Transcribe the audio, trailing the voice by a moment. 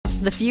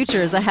The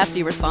future is a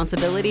hefty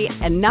responsibility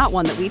and not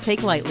one that we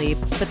take lightly,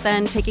 but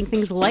then taking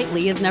things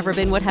lightly has never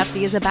been what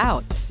Hefty is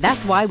about.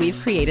 That's why we've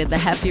created the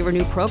Hefty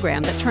Renew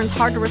program that turns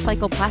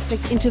hard-to-recycle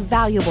plastics into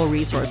valuable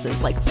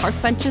resources like park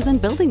benches and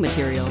building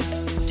materials.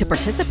 To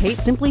participate,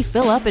 simply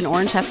fill up an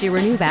orange Hefty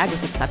Renew bag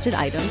with accepted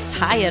items,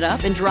 tie it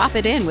up, and drop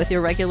it in with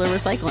your regular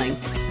recycling.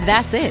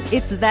 That's it.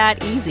 It's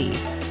that easy.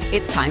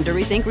 It's time to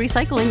rethink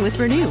recycling with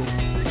Renew.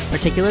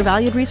 Particular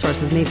valued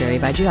resources may vary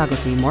by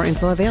geography. More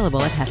info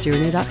available at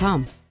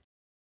heftyrenew.com.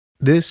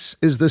 This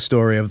is the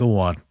story of the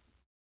one.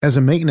 As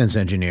a maintenance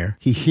engineer,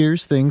 he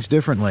hears things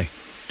differently.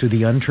 To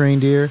the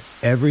untrained ear,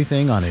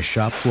 everything on his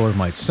shop floor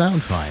might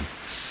sound fine,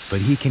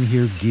 but he can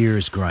hear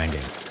gears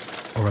grinding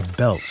or a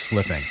belt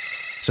slipping.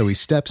 So he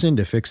steps in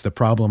to fix the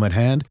problem at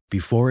hand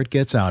before it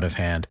gets out of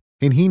hand.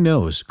 And he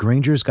knows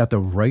Grainger's got the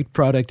right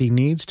product he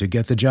needs to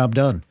get the job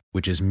done,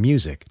 which is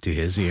music to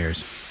his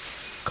ears.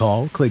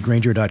 Call, click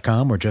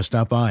Grainger.com, or just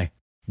stop by.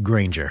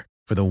 Grainger,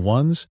 for the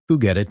ones who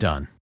get it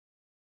done.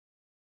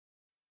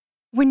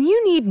 When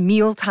you need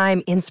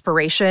mealtime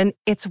inspiration,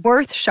 it's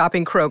worth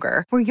shopping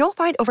Kroger, where you'll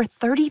find over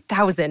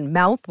 30,000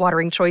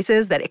 mouth-watering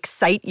choices that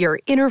excite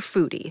your inner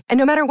foodie. And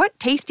no matter what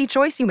tasty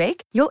choice you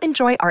make, you'll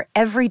enjoy our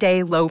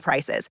everyday low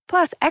prices,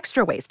 plus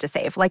extra ways to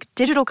save, like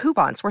digital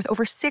coupons worth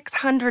over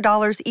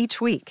 $600 each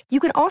week. You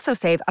can also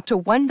save up to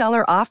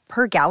 $1 off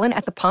per gallon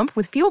at the pump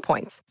with fuel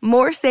points.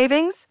 More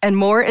savings and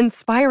more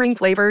inspiring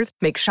flavors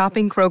make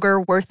shopping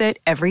Kroger worth it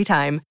every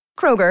time.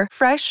 Kroger,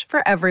 fresh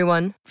for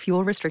everyone.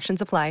 Fuel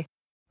restrictions apply.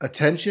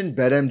 Attention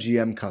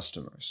BetMGM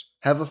customers.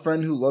 Have a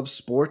friend who loves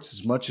sports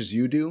as much as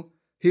you do?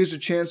 Here's a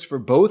chance for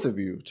both of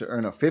you to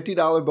earn a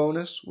 $50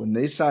 bonus when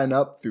they sign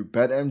up through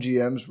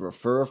BetMGM's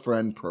Refer a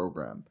Friend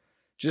program.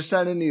 Just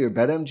sign into your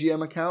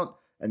BetMGM account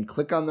and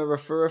click on the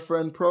Refer a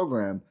Friend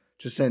program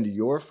to send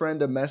your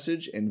friend a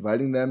message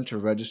inviting them to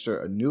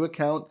register a new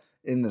account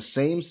in the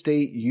same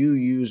state you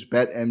use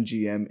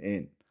BetMGM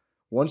in.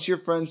 Once your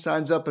friend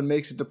signs up and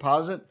makes a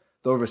deposit,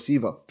 they'll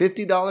receive a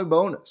 $50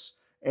 bonus.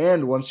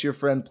 And once your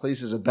friend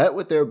places a bet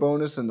with their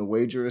bonus and the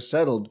wager is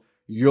settled,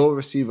 you'll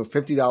receive a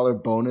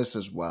 $50 bonus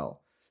as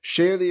well.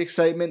 Share the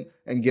excitement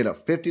and get a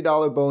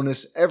 $50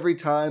 bonus every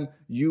time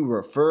you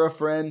refer a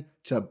friend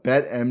to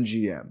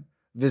BetMGM.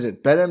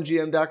 Visit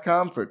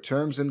BetMGM.com for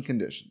terms and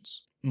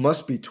conditions.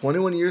 Must be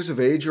 21 years of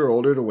age or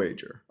older to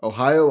wager.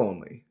 Ohio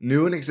only.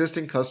 New and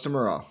existing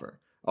customer offer.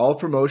 All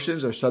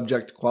promotions are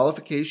subject to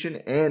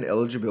qualification and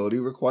eligibility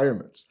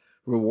requirements.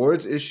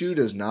 Rewards issued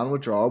as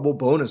non-withdrawable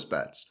bonus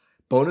bets.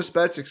 Bonus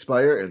bets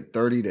expire in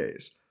 30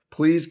 days.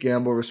 Please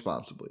gamble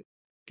responsibly.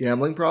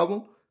 Gambling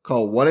problem?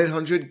 Call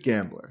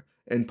 1-800-GAMBLER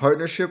in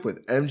partnership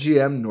with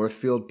MGM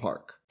Northfield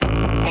Park.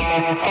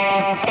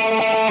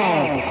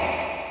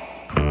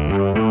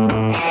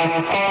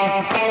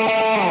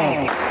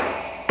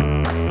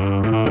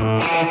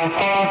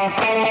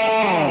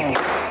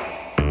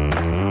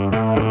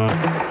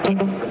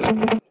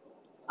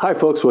 Hi,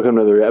 folks. Welcome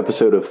to another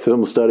episode of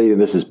Film Study,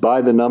 and this is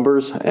By the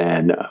Numbers,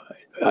 and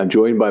I'm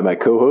joined by my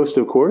co-host,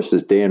 of course,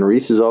 is Dan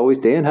Reese, as always.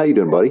 Dan, how you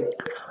doing, buddy?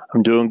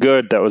 I'm doing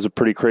good. That was a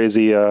pretty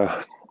crazy,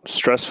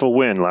 stressful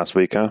win last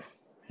week, huh?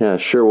 Yeah,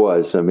 sure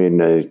was. I mean,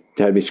 it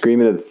had me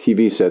screaming at the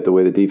TV set the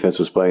way the defense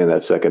was playing in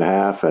that second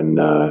half, and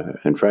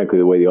frankly,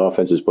 the way the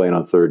offense is playing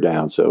on third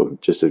down. So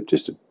just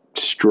a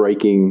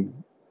strikingly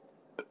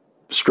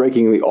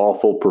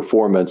awful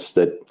performance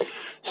that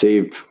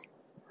saved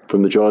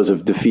from the jaws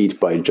of defeat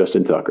by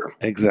Justin Tucker.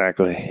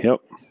 Exactly.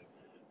 Yep.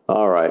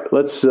 All right,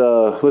 let's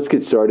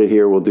get started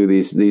here. We'll do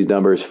these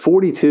numbers.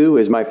 42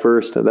 is my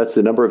first. That's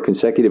the number of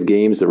consecutive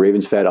games the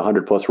Ravens have had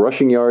 100-plus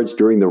rushing yards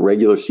during the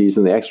regular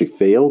season. They actually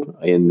failed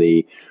in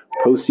the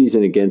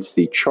postseason against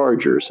the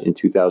Chargers in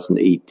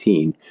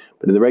 2018.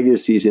 But in the regular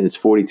season, it's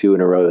 42 in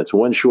a row. That's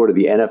one short of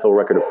the NFL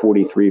record of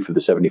 43 for the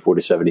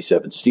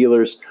 74-77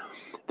 Steelers.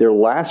 Their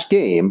last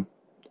game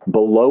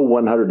below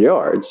 100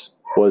 yards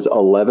was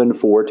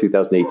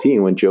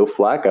 11-4-2018 when Joe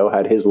Flacco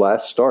had his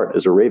last start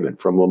as a Raven.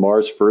 From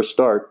Lamar's first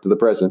start to the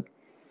present,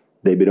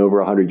 they've been over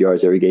 100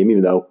 yards every game,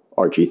 even though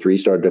RG3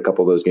 started a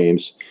couple of those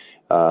games,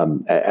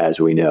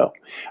 as we know.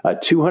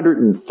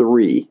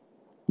 203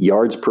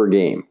 yards per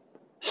game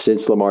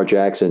since Lamar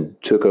Jackson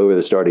took over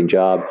the starting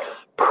job.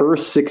 Per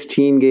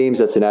 16 games,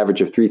 that's an average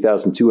of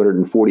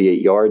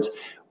 3,248 yards.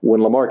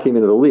 When Lamar came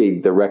into the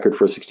league, the record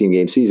for a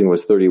 16-game season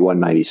was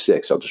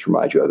 31.96. I'll just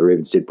remind you, the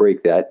Ravens did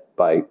break that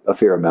by a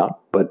fair amount,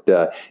 but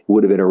it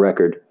would have been a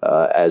record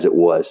as it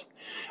was.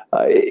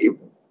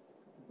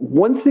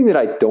 One thing that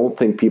I don't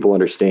think people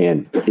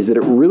understand is that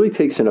it really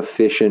takes an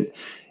efficient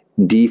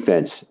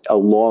defense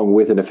along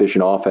with an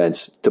efficient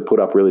offense to put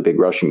up really big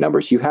rushing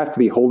numbers. You have to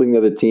be holding the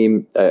other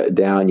team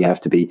down. You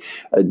have to be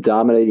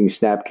dominating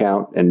snap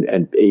count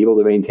and able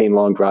to maintain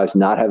long drives,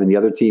 not having the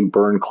other team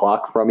burn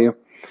clock from you.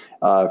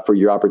 For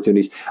your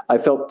opportunities. I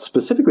felt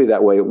specifically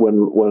that way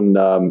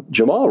when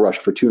Jamal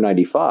rushed for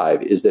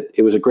 295, is that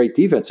it was a great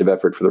defensive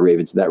effort for the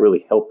Ravens, and that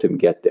really helped him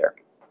get there.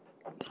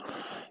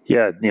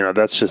 Yeah,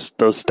 that's just,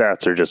 those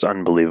stats are just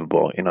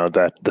unbelievable.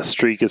 That the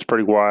streak is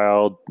pretty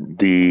wild.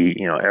 The,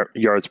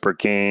 yards per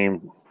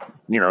game,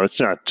 it's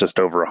not just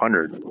over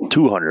 100,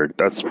 200.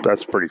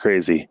 That's pretty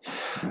crazy.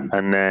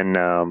 And then,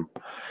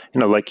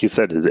 like you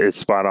said, it's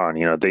spot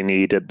on. They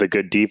need the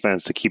good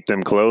defense to keep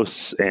them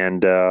close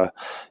and,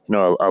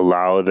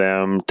 allow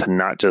them to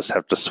not just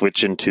have to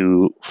switch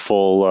into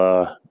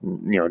full,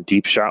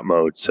 deep shot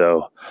mode.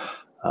 So,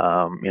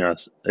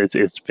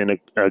 it's been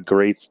a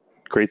great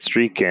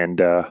streak,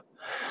 and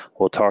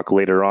we'll talk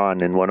later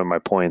on in one of my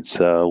points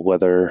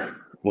whether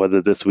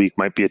this week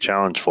might be a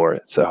challenge for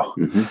it. So,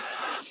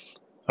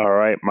 All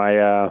right,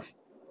 my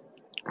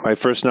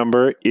first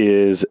number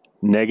is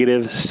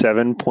negative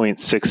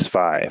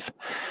 7.65.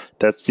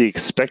 That's the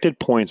expected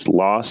points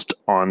lost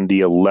on the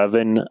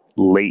 11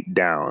 late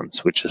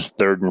downs, which is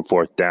third and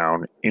fourth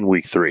down in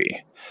week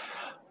 3.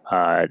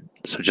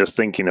 So just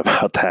thinking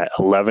about that,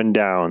 11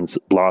 downs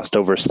lost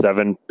over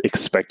 7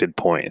 expected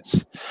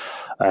points.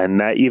 And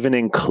that even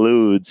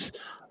includes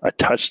a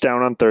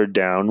touchdown on third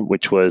down,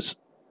 which was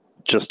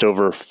just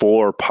over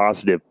 4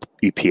 positive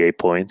EPA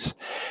points,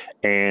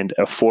 and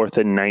a 4th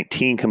and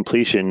 19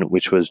 completion,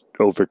 which was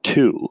over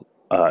 2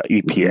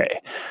 EPA.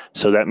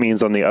 So that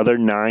means on the other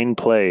 9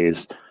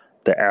 plays,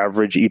 the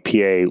average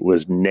EPA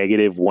was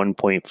negative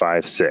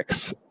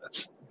 1.56.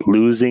 That's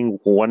losing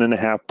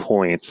 1.5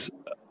 points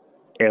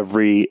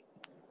every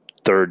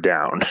third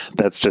down.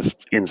 That's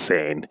just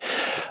insane.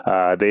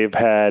 They've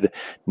had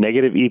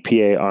negative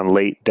EPA on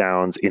late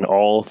downs in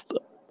all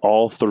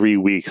 3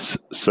 weeks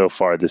so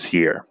far this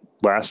year.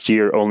 Last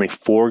year, only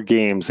 4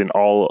 games in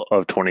all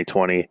of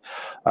 2020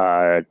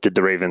 did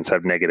the Ravens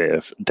have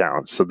negative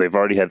downs. So they've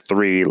already had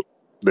 3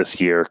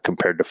 this year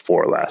compared to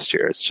 4 last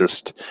year. It's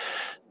just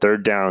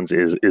third downs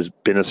is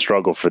been a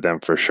struggle for them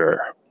for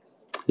sure.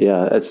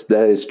 Yeah,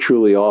 that is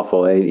truly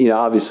awful. And,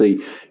 obviously,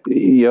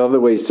 other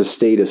ways to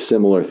state a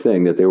similar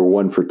thing, that they were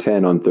 1 for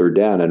 10 on third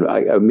down. And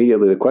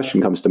immediately the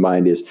question comes to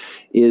mind is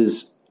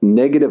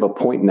negative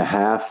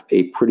 1.5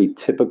 a pretty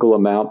typical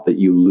amount that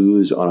you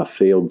lose on a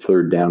failed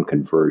third down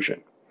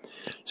conversion?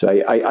 So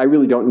I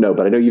really don't know,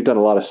 but I know you've done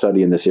a lot of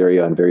study in this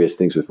area on various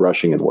things with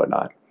rushing and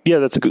whatnot. Yeah,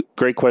 that's a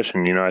great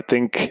question. I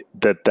think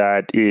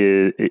that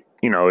is,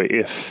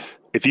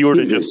 if you were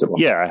to just,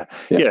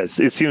 yes,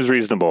 it seems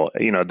reasonable.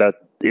 That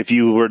if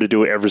you were to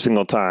do it every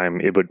single time,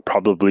 it would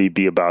probably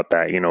be about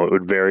that. It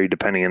would vary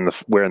depending on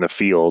where in the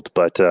field,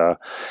 but I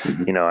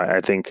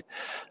think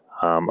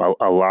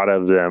a lot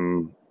of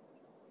them.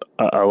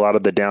 A lot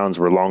of the downs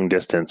were long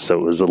distance, so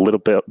it was a little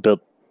bit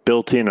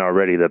built in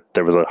already that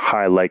there was a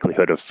high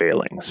likelihood of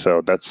failing.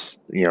 So that's,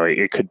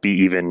 it could be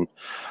even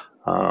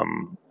a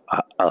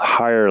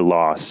higher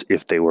loss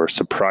if they were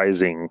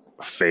surprising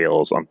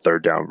fails on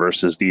third down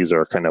versus these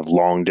are kind of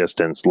long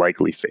distance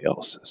likely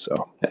fails.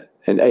 So.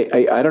 And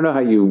I don't know how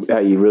you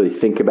really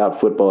think about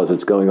football as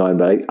it's going on,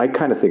 but I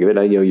kind of think of it.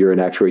 I know you're an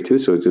actuary too,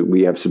 so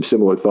we have some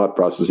similar thought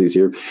processes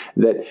here.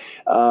 That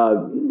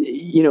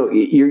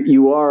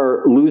you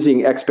are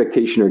losing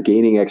expectation or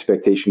gaining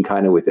expectation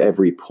kind of with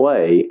every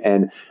play,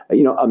 and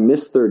a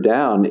missed third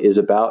down is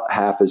about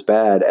half as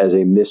bad as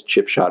a missed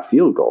chip shot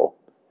field goal,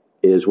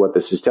 is what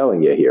this is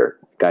telling you here.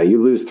 Guy,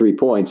 you lose 3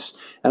 points,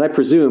 and I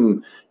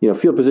presume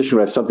field position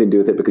would have something to do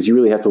with it, because you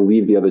really have to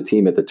leave the other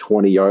team at the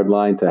 20-yard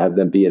line to have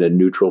them be in a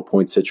neutral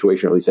point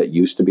situation. At least that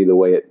used to be the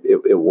way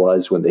it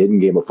was when the hidden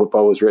game of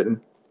football was written.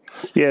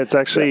 Yeah, it's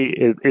actually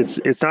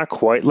it's not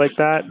quite like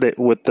that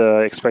with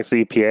the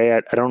expected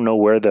EPA. I don't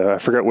know I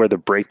forget where the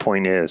break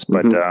point is,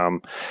 but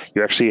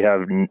you actually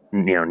have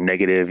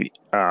negative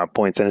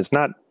points, and it's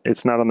not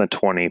on the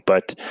 20,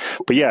 but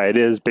yeah, it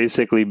is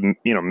basically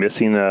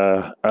missing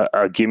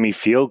a gimme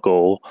field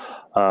goal,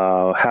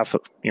 half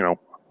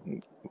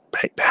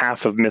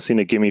of missing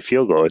a gimme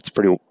field goal. It's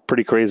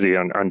pretty crazy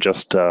on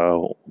just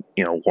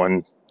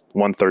one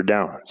third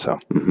down. So.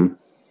 Mm-hmm.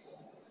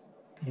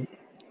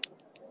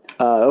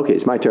 Okay,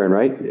 it's my turn,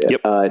 right?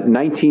 Yep.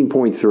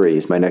 19.3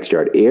 is my next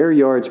yard. Air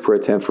yards per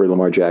attempt for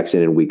Lamar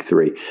Jackson in week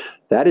 3.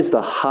 That is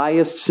the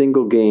highest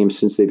single game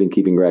since they've been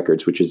keeping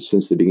records, which is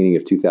since the beginning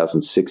of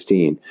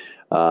 2016.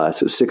 So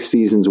 6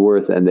 seasons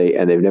worth, and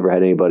they've never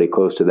had anybody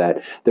close to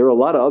that. There are a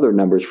lot of other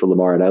numbers for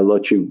Lamar, and I'll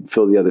let you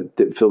fill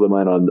them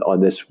in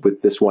on this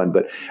with this one.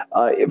 But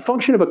a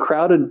function of a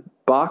crowded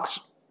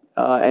box.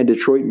 And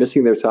Detroit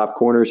missing their top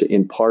corners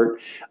in part.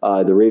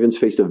 The Ravens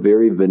faced a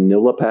very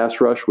vanilla pass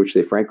rush, which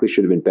they frankly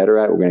should have been better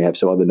at. We're going to have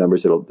some other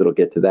numbers that'll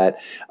get to that.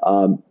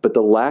 But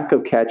the lack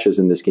of catches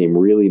in this game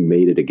really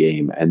made it a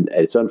game. And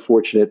it's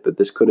unfortunate, but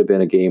this could have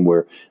been a game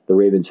where the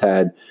Ravens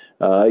had,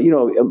 a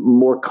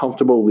more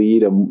comfortable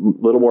lead, a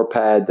little more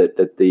pad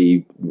that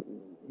we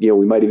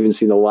might have even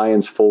seen the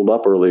Lions fold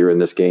up earlier in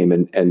this game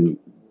and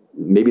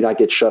maybe not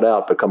get shut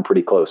out, but come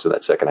pretty close in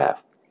that second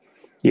half.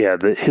 Yeah,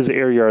 his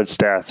air yard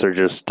stats are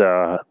just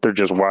they're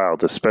just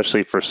wild,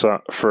 especially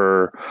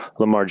for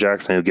Lamar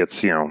Jackson, who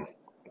gets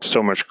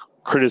so much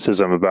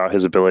criticism about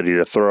his ability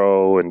to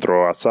throw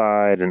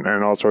outside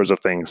and all sorts of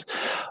things.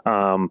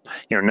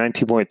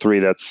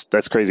 19.3,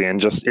 that's crazy,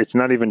 and it's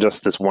not even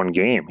just this one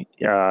game.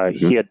 He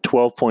had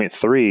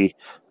 12.3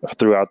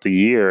 throughout the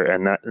year,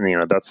 and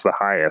that's the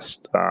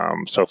highest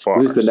so far.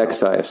 Who's the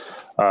next highest?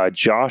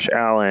 Josh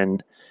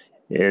Allen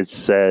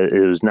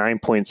it was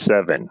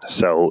 9.7,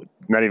 so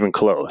not even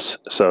close.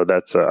 So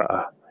that's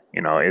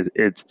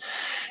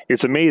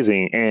it's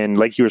amazing. And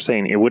like you were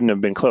saying, it wouldn't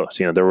have been close.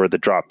 There were the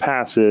drop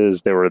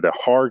passes, there were the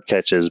hard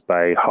catches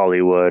by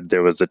Hollywood,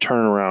 there was the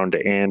turnaround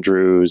to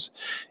Andrews.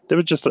 There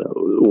was just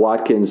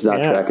Watkins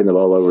not tracking the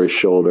ball over his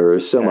shoulder.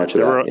 So much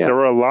of that. There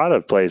were a lot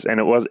of plays, and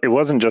it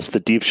wasn't just the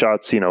deep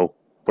shots,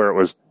 where it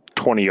was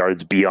 20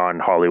 yards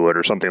beyond Hollywood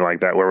or something like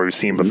that, where we've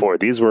seen before.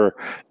 These were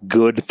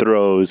good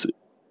throws,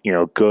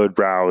 good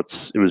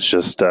routes. It was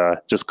just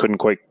couldn't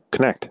quite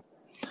connect.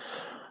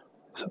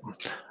 So,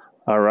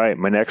 all right,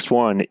 my next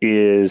one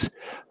is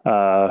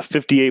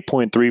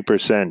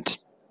 58.3%.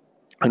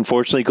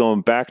 Unfortunately,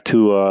 going back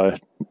to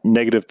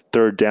negative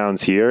third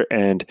downs here,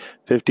 and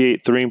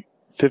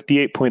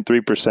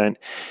 58.3%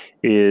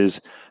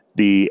 is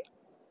the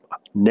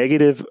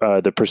negative,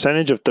 the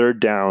percentage of third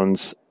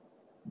downs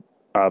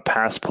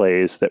pass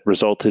plays that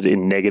resulted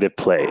in negative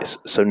plays.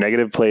 So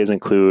negative plays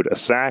include a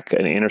sack,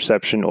 an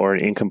interception, or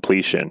an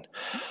incompletion.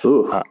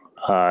 So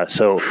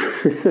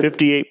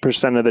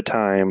 58% of the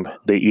time,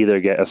 they either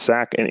get a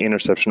sack, an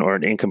interception, or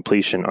an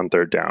incompletion on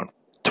third down.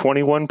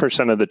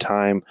 21% of the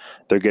time,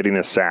 they're getting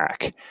a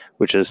sack,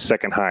 which is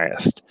second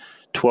highest.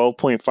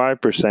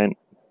 12.5%,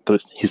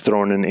 he's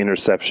throwing an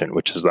interception,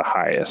 which is the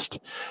highest.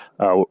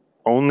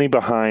 Only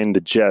behind the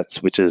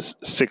Jets, which is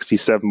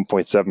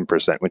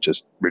 67.7%, which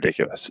is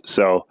ridiculous.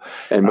 So,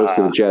 and most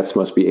of the Jets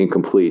must be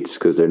incompletes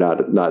because they're not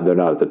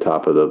at the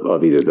top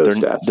of either of those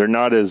stats. They're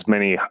not as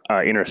many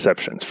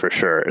interceptions for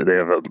sure. They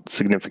have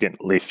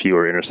significantly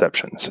fewer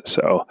interceptions.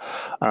 So,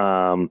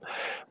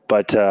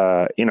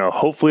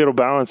 hopefully it'll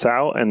balance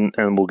out and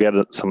we'll get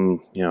some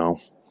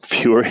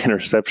fewer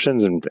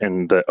interceptions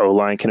and the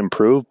O-line can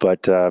improve,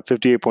 but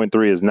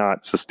 58.3 is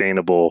not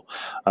sustainable.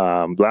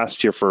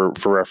 Last year, for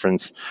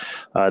reference,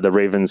 the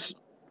Ravens,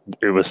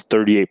 it was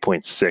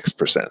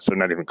 38.6%, so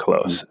not even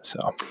close.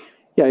 So,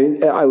 yeah,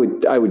 I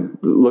would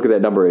look at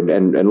that number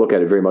and look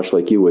at it very much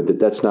like you would.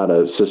 That's not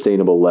a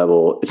sustainable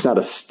level. It's not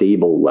a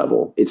stable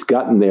level. It's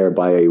gotten there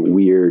by a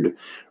weird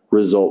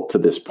result to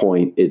this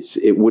point.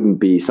 It wouldn't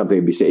be something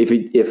to be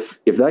saying if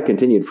that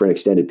continued for an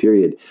extended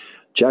period.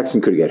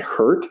 Jackson could get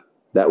hurt.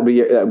 That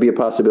would be a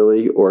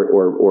possibility,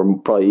 or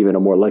probably even a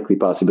more likely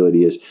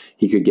possibility is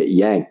he could get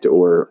yanked,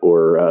 or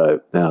I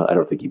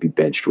don't think he'd be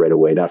benched right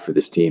away, not for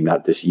this team,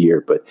 not this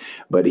year, but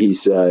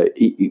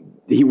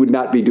he would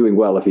not be doing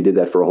well if he did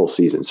that for a whole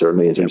season,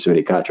 certainly in terms of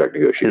any contract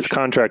negotiations. His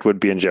contract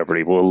would be in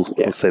jeopardy. We'll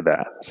say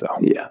that. So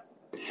yeah.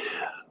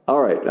 All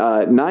right,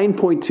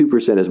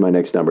 9.2% is my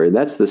next number, and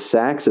that's the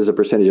sacks as a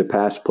percentage of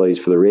pass plays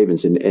for the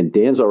Ravens. And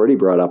Dan's already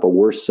brought up a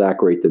worse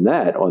sack rate than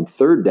that on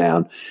third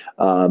down.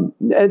 And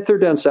third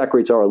down sack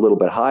rates are a little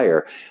bit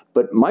higher.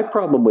 But my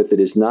problem with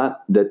it is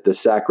not that the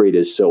sack rate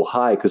is so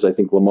high, because I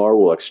think Lamar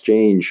will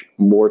exchange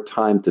more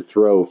time to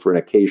throw for an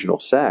occasional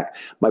sack.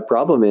 My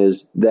problem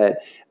is that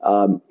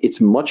it's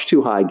much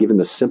too high given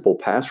the simple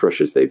pass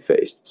rushes they've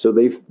faced. So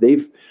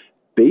they've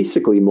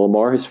basically,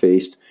 Lamar has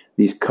faced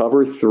these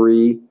cover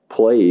three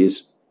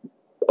plays,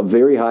 a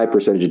very high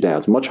percentage of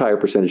downs, much higher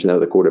percentage than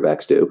other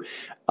quarterbacks do.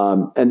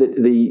 And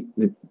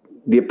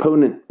the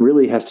opponent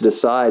really has to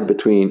decide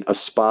between a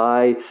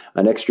spy,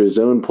 an extra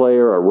zone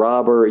player, a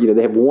robber.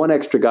 They have one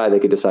extra guy they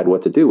can decide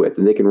what to do with,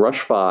 and they can rush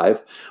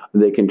five.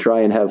 They can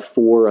try and have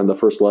four on the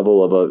first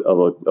level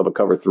of a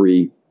cover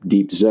three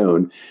deep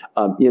zone.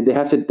 They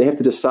have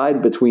to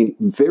decide between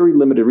very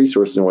limited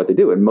resources on what they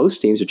do. And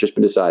most teams have just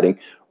been deciding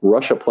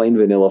rush a plain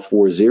vanilla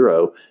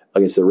 4-0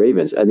 against the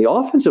Ravens. And the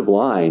offensive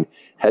line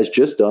has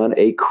just done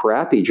a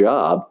crappy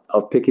job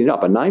of picking it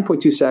up. A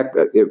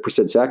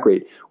 9.2% sack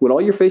rate when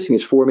all you're facing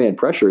is four-man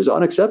pressure is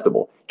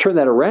unacceptable. Turn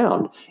that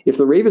around. If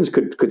the Ravens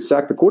could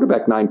sack the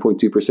quarterback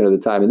 9.2% of the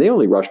time and they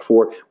only rushed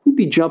four, we'd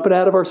be jumping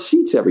out of our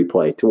seats every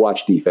play to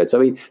watch defense. I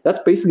mean, that's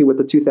basically what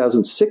the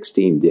 2006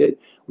 team did,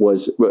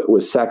 was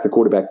sack the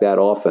quarterback that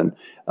often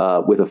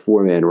with a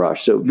four-man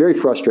rush. So very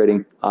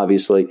frustrating,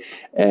 obviously.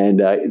 And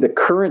the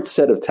current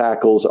set of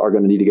tackles are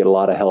going to need to get a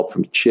lot of help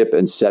from chip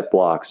and set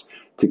blocks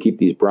to keep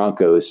these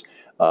Broncos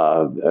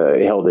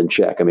held in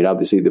check. I mean,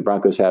 obviously the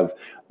Broncos have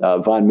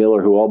Von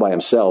Miller, who all by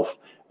himself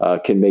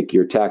can make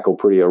your tackle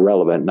pretty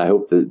irrelevant. And I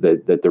hope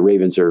that the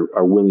Ravens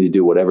are willing to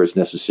do whatever is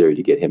necessary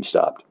to get him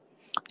stopped.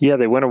 Yeah,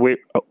 they went away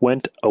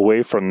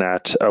from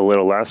that a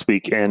little last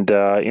week, and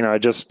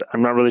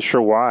I'm not really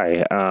sure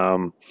why.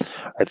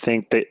 I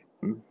think that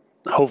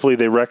hopefully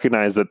they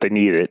recognize that they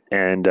need it,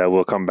 and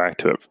we'll come back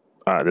to it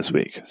this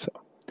week. So,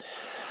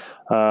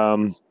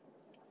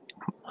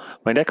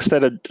 my next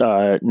set of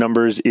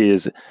numbers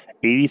is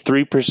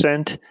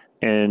 83%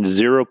 and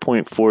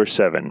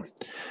 0.47.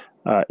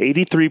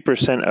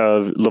 83%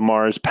 of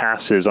Lamar's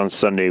passes on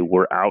Sunday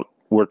were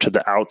to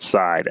the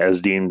outside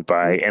as deemed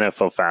by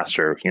NFL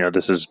Faster.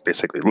 This is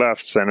basically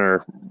left,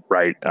 center,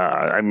 right.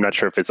 I'm not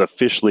sure if it's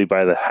officially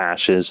by the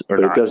hashes or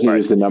but not. It doesn't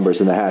use the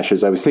numbers in the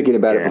hashes. I was thinking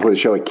about it before the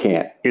show. It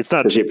can't. It's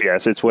not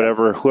GPS. It's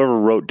whoever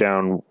wrote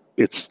down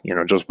it's,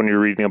 just when you're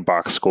reading a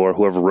box score,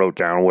 whoever wrote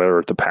down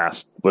where the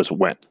pass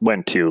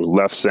went to,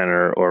 left,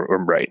 center, or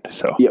right.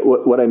 So yeah,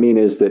 what I mean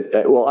is that,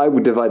 I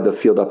would divide the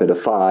field up into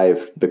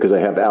 5 because I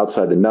have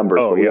outside the numbers.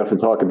 But we often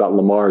talk about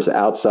Lamar's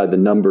outside the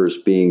numbers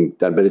being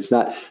that, but it's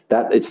not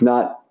that. It's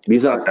not.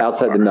 These aren't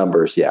outside the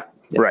numbers. Yeah.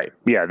 Right.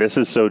 Yeah. This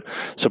is so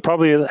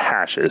probably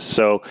hashes.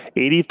 So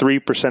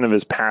 83% of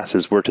his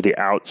passes were to the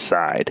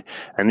outside,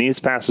 and these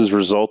passes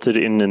resulted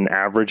in an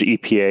average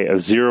EPA of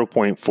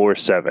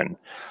 0.47.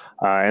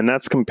 And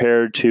that's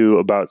compared to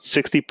about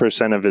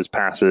 60% of his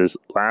passes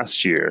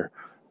last year,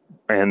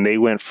 and they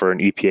went for an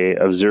EPA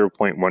of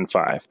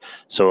 0.15.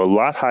 So a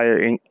lot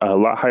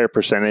higher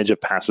percentage of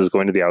passes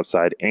going to the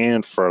outside,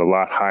 and for a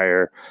lot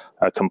higher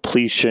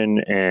completion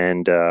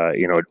and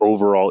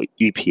overall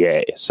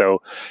EPA.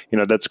 So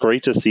that's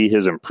great to see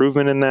his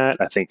improvement in that.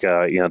 I think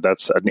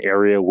that's an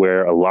area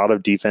where a lot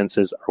of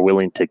defenses are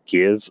willing to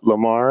give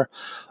Lamar.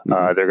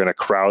 They're going to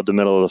crowd the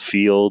middle of the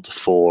field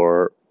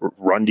for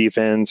run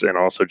defense and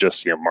also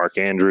just Mark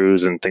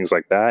Andrews and things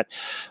like that.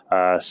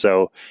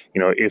 So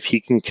if he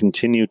can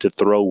continue to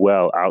throw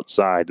well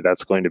outside,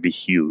 that's going to be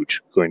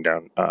huge going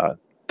down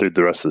through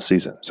the rest of the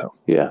season. So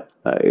yeah,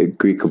 I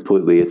agree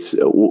completely. It's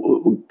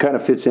kind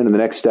of fits into the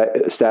next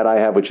stat I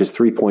have, which is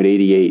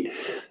 3.88.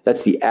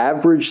 That's the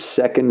average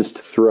seconds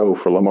to throw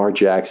for Lamar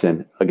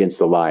Jackson against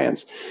the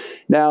Lions.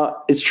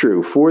 Now, it's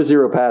true,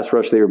 4-0 pass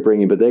rush they were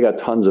bringing, but they got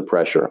tons of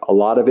pressure. A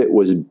lot of it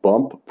was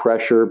bump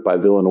pressure by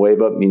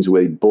Villanueva. It means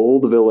they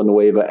bulled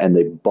Villanueva and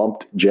they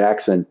bumped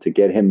Jackson to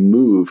get him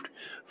moved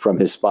from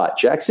his spot.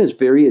 Jackson is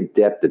very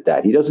adept at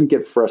that. He doesn't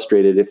get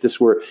frustrated. If this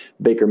were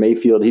Baker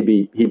Mayfield, he'd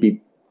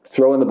be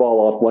throwing the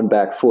ball off one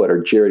back foot,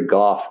 or Jared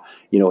Goff,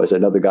 as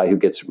another guy who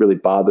gets really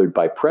bothered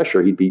by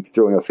pressure, he'd be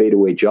throwing a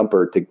fadeaway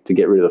jumper to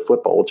get rid of the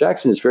football. Well,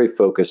 Jackson is very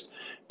focused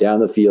down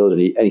the field, and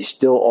he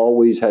still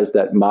always has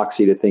that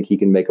moxie to think he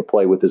can make a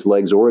play with his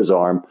legs or his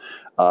arm,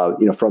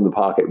 from the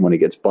pocket when he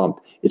gets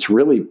bumped. It's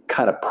really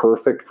kind of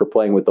perfect for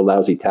playing with the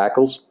lousy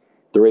tackles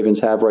the Ravens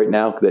have right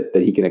now that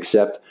he can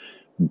accept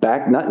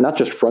back, not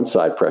just front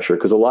side pressure,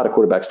 because a lot of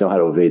quarterbacks know how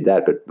to evade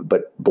that,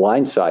 but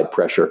blind side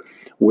pressure,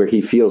 where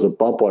he feels a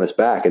bump on his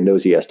back and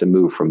knows he has to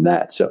move from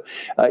that. So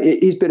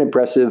he's been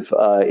impressive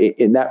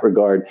in that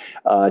regard,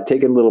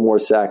 taking a little more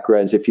sack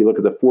runs. If you look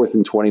at the 4th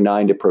and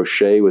 29 to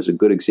Prochet was a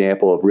good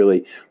example of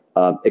really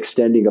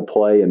extending a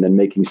play and then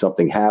making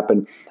something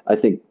happen. I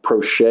think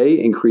Prochet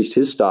increased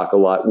his stock a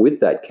lot with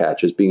that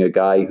catch as being a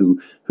guy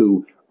who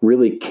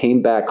really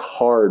came back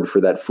hard for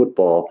that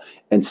football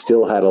and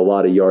still had a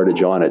lot of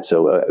yardage on it.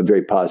 So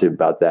very positive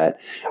about that.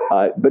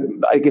 But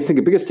I think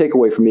the biggest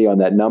takeaway for me on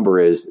that number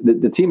is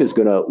that the team is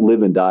going to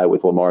live and die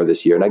with Lamar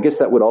this year. And I guess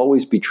that would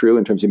always be true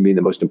in terms of being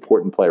the most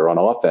important player on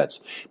offense.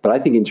 But I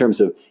think in terms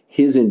of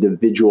his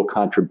individual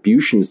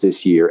contributions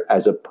this year,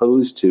 as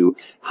opposed to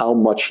how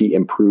much he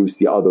improves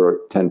the other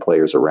 10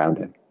 players around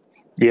him.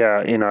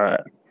 Yeah,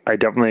 I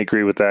definitely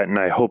agree with that, and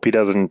I hope he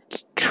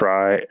doesn't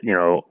try,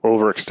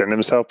 overextend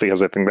himself,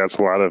 because I think that's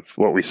a lot of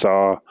what we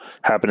saw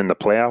happen in the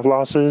playoff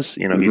losses.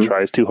 He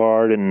tries too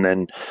hard and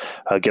then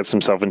gets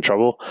himself in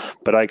trouble.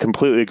 But I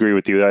completely agree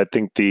with you. I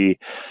think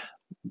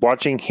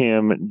watching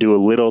him do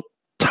a little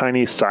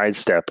tiny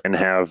sidestep and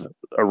have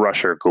a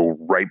rusher go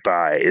right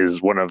by is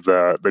one of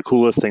the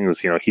coolest things.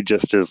 He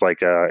just is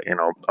like a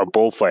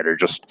bullfighter,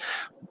 just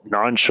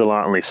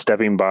nonchalantly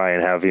stepping by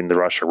and having the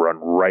rusher run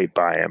right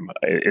by him.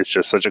 It's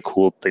just such a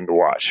cool thing to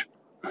watch.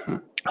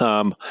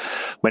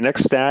 My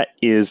next stat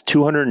is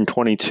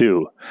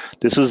 222.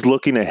 This is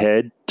looking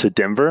ahead to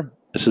Denver.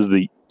 This is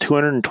the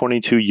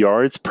 222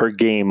 yards per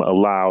game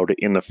allowed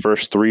in the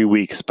first 3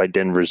 weeks by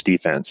Denver's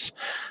defense.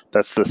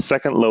 That's the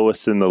second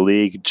lowest in the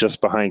league,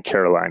 just behind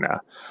Carolina.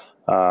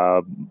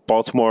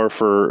 Baltimore,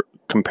 for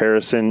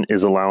comparison,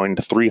 is allowing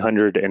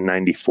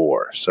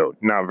 394, so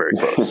not very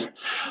close.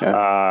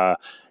 Yeah.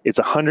 It's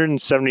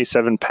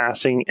 177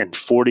 passing and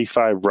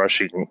 45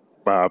 rushing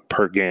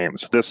per game.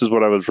 So this is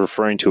what I was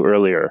referring to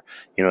earlier.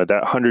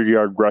 That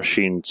 100-yard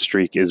rushing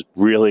streak is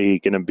really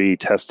going to be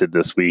tested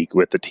this week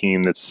with the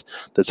team that's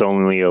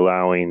only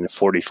allowing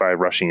 45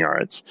 rushing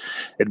yards.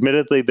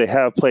 Admittedly, they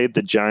have played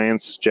the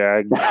Giants,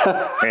 Jags,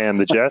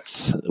 and the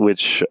Jets,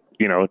 which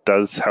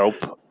does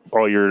help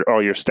all your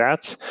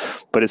stats,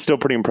 but it's still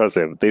pretty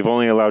impressive. They've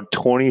only allowed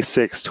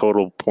 26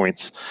 total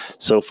points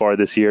so far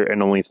this year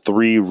and only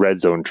 3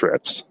 red zone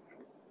trips.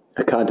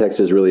 Context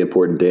is really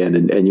important, Dan,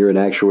 and you're an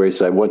actuary,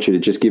 so I want you to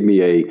just give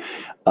me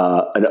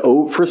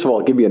first of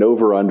all, give me an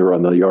over-under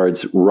on the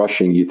yards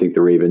rushing you think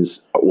the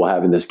Ravens will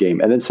have in this game,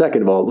 and then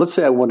second of all, let's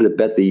say I wanted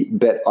to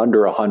bet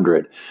under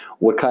 100.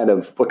 What kind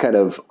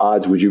of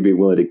odds would you be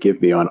willing to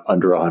give me on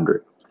under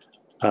 100?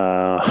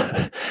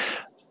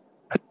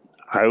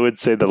 I would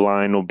say the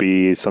line will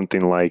be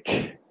something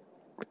like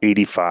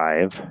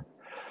 85.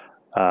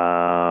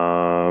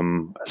 So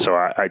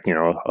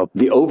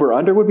the over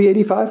under would be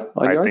 85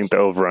 on yards? I think the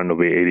over under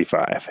will be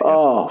 85. Yeah.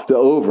 Oh, the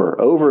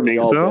over me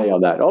all day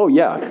on that. Oh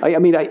yeah. I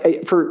mean,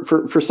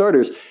 for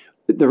starters,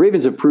 the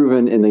Ravens have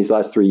proven in these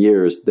last 3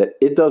 years that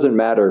it doesn't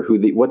matter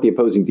what the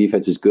opposing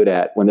defense is good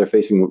at when they're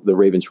facing the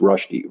Ravens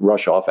rush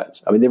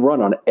offense. I mean, they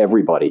run on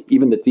everybody,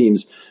 even the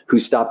teams who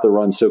stop the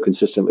run so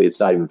consistently it's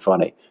not even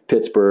funny.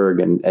 Pittsburgh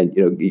and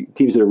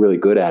teams that are really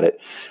good at it.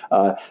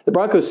 The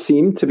Broncos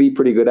seem to be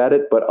pretty good at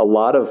it, but a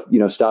lot of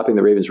stopping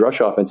the Ravens rush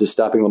offense is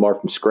stopping Lamar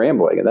from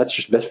scrambling, and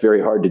that's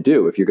very hard to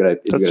do if you're going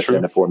to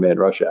send a 4-man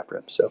rush after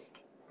him. So.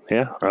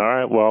 Yeah. All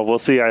right. Well, we'll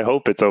see. I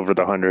hope it's over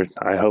the 100.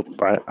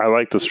 I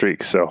like the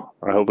streak, so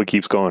I hope it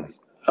keeps going.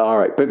 All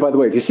right. But by the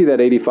way, if you see that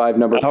 85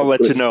 number, I'll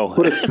let you know.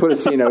 Put a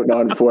C note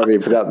on for me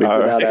without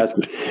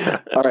asking.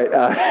 All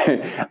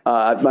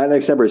right. My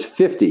next number is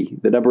 50,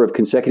 the number of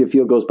consecutive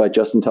field goals by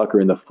Justin Tucker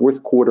in the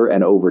fourth quarter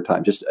and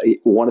overtime. Just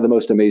one of the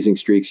most amazing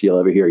streaks you'll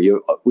ever hear.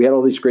 We had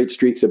all these great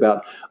streaks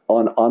about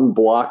on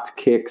unblocked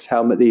kicks,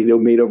 how they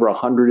made over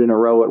 100 in a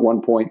row at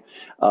one point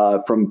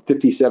from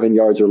 57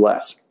 yards or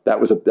less. That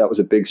was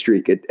a big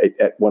streak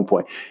at one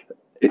point.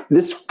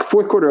 This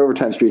fourth quarter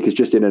overtime streak is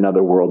just in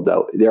another world,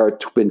 though. There have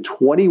been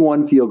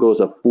 21 field goals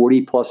of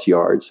 40-plus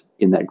yards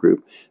in that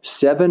group,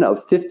 7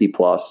 of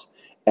 50-plus,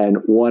 and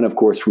 1, of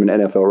course, from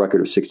an NFL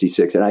record of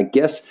 66. And I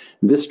guess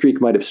this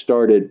streak might have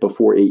started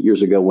before 8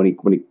 years ago when he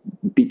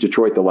beat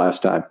Detroit the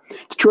last time.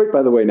 Detroit,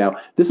 by the way, now,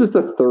 this is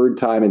the third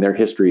time in their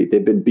history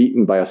they've been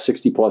beaten by a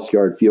 60-plus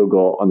yard field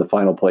goal on the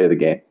final play of the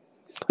game.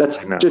 That's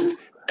just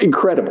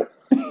incredible.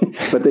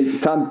 But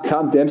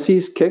Tom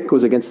Dempsey's kick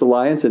was against the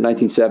Lions in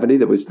 1970.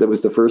 That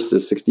was the first to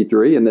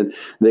 63, and then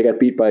they got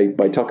beat by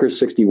Tucker's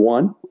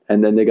 61,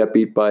 and then they got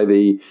beat by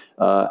the.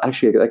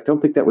 Actually, I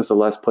don't think that was the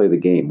last play of the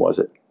game, was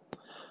it?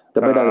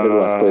 That might not have been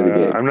the last play of the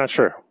game. I'm not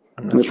sure.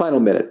 In the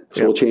final minute,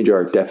 so we'll change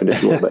our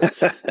definition a little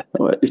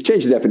bit.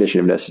 Change the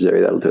definition if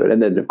necessary. That'll do it.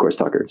 And then, of course,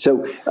 Tucker.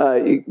 So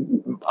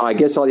I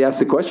guess I'll ask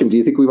the question: do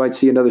you think we might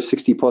see another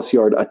 60-plus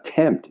yard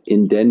attempt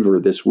in Denver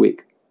this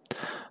week?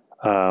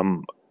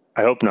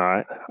 I hope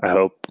not. I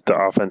hope the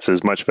offense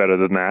is much better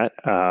than that.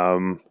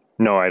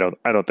 No, I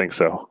don't think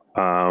so.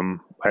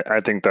 I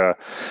think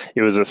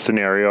it was a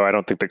scenario. I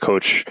don't think the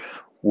coach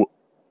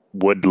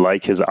would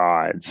like his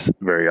odds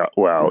very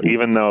well,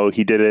 even though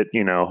he did it.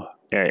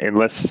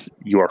 Unless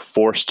you are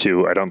forced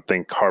to, I don't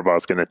think Harbaugh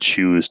is going to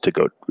choose to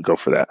go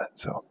for that.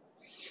 So,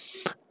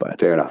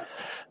 but fair enough.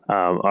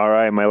 All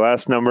right, my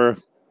last number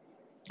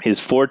is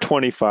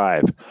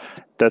 425.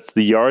 That's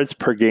the yards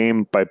per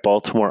game by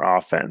Baltimore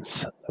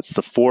offense. That's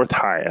the fourth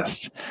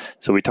highest.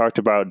 So we talked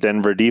about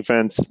Denver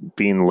defense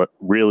being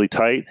really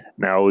tight.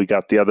 Now we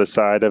got the other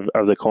side of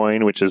the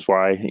coin, which is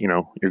why,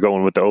 you're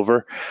going with the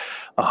over.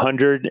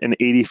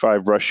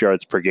 185 rush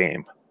yards per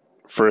game.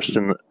 First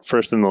in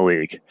the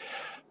league.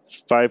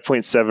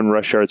 5.7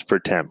 rush yards per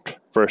attempt.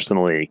 First in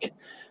the league.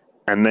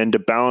 And then to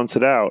balance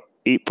it out,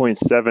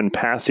 8.7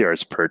 pass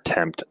yards per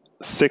attempt.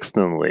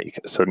 6th in the league.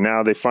 So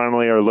now they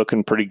finally are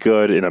looking pretty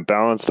good in a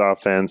balanced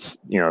offense.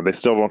 They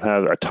still don't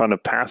have a ton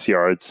of pass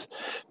yards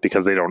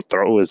because they don't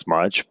throw as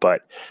much,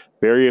 but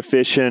very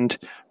efficient,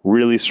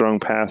 really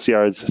strong pass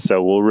yards.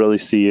 So we'll really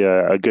see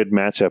a good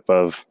matchup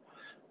of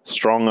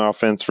strong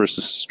offense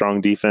versus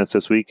strong defense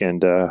this week.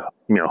 And,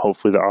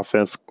 hopefully the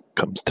offense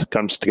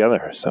comes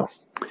together. So.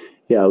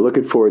 Yeah,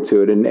 looking forward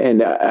to it.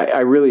 And I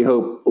really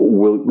hope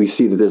we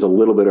see that there's a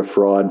little bit of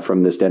fraud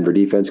from this Denver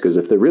defense, because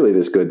if they're really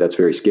this good, that's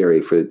very scary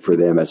for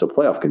them as a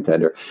playoff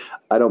contender.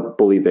 I don't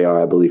believe they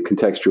are. I believe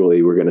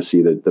contextually we're going to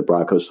see the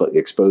Broncos slightly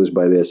exposed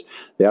by this.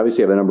 They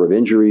obviously have a number of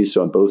injuries,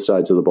 so on both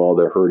sides of the ball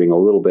they're hurting a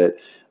little bit.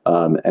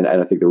 And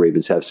I think the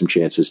Ravens have some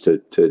chances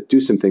to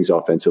do some things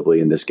offensively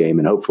in this game,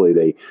 and hopefully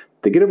they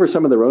get over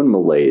some of their own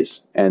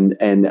malaise.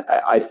 And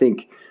I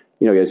think,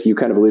 as you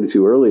kind of alluded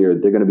to earlier,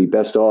 they're going to be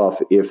best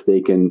off if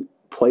they can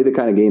play the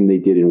kind of game they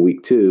did in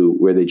week 2,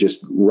 where they just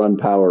run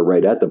power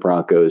right at the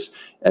Broncos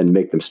and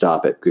make them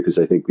stop it, because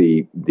I think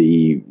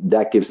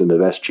that gives them the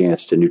best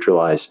chance to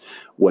neutralize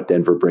what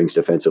Denver brings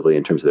defensively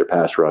in terms of their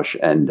pass rush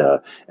and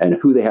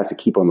who they have to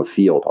keep on the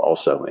field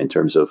also in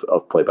terms of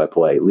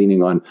play-by-play.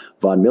 Leaning on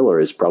Von Miller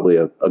is probably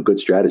a good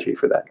strategy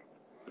for that.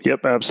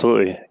 Yep,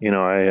 absolutely.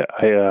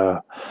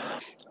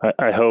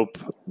 I hope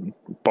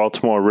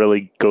Baltimore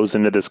really goes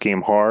into this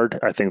game hard.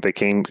 I think they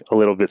came a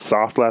little bit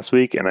soft last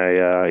week, and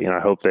I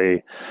hope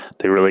they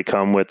really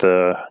come with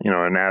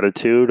an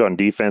attitude on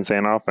defense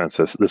and offense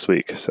this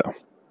week. So,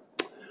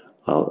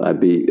 well, that'd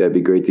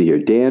be great to hear.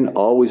 Dan,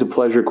 always a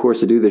pleasure, of course,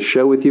 to do this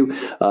show with you.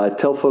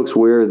 Tell folks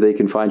where they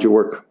can find your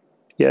work.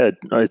 Yeah,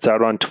 it's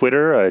out on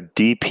Twitter,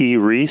 DP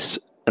Rees,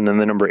 and then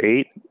the number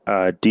 8,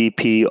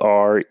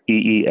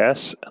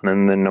 DPREES, and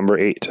then the number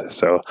 8.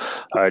 So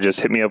just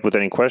hit me up with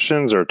any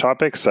questions or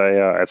topics.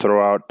 I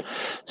throw out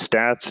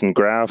stats and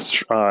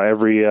graphs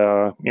every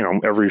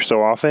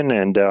so often,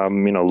 and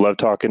love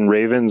talking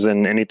Ravens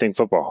and anything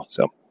football.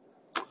 So.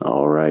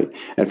 All right.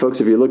 And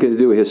folks, if you're looking to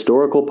do a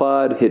historical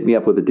pod, hit me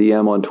up with a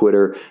DM on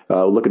Twitter.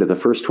 Looking at the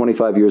first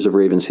 25 years of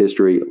Ravens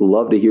history.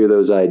 Love to hear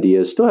those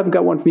ideas. Still haven't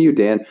got one from you,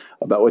 Dan,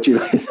 about what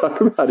you'd like to talk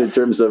about in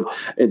terms of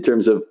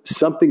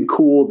something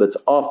cool that's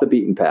off the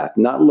beaten path.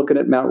 Not looking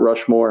at Mount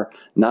Rushmore,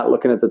 not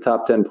looking at the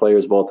top 10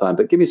 players of all time,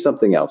 but give me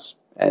something else.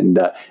 And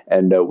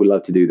we'd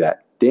love to do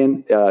that.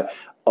 Dan,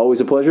 always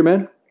a pleasure,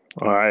 man.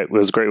 All right. It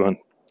was a great one.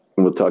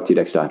 And we'll talk to you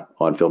next time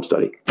on Film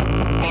Study.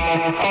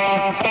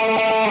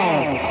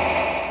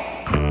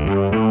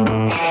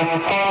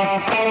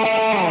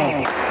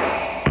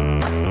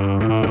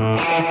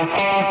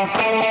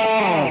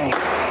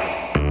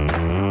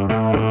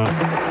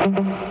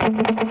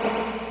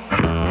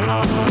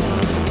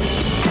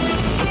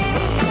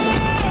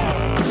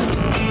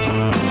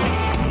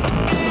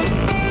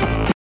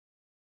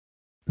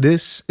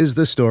 This is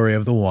the story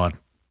of the one.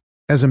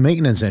 As a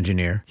maintenance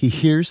engineer, he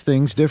hears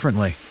things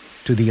differently.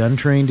 To the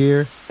untrained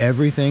ear,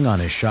 everything on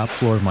his shop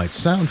floor might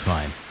sound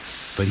fine,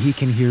 but he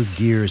can hear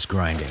gears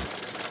grinding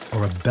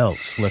or a belt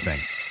slipping.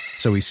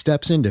 So he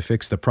steps in to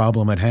fix the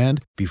problem at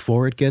hand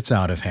before it gets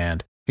out of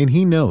hand. And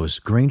he knows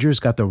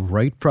Grainger's got the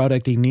right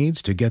product he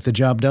needs to get the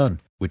job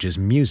done, which is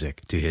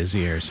music to his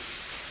ears.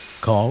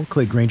 Call,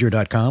 click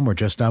Grainger.com, or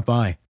just stop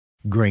by.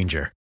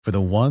 Grainger, for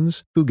the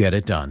ones who get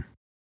it done.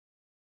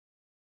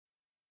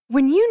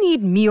 When you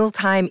need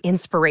mealtime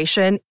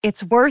inspiration,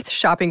 it's worth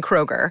shopping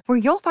Kroger, where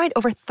you'll find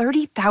over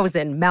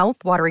 30,000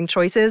 mouth-watering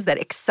choices that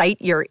excite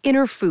your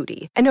inner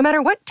foodie. And no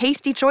matter what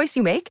tasty choice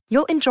you make,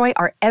 you'll enjoy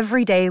our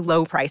everyday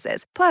low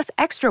prices, plus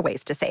extra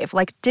ways to save,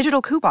 like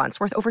digital coupons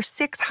worth over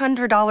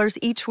 $600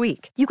 each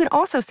week. You can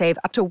also save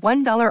up to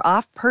 $1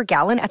 off per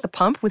gallon at the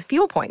pump with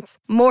fuel points.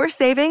 More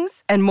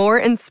savings and more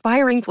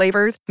inspiring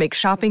flavors make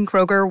shopping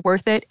Kroger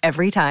worth it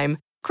every time.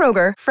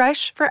 Kroger,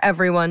 fresh for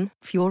everyone.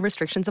 Fuel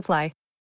restrictions apply.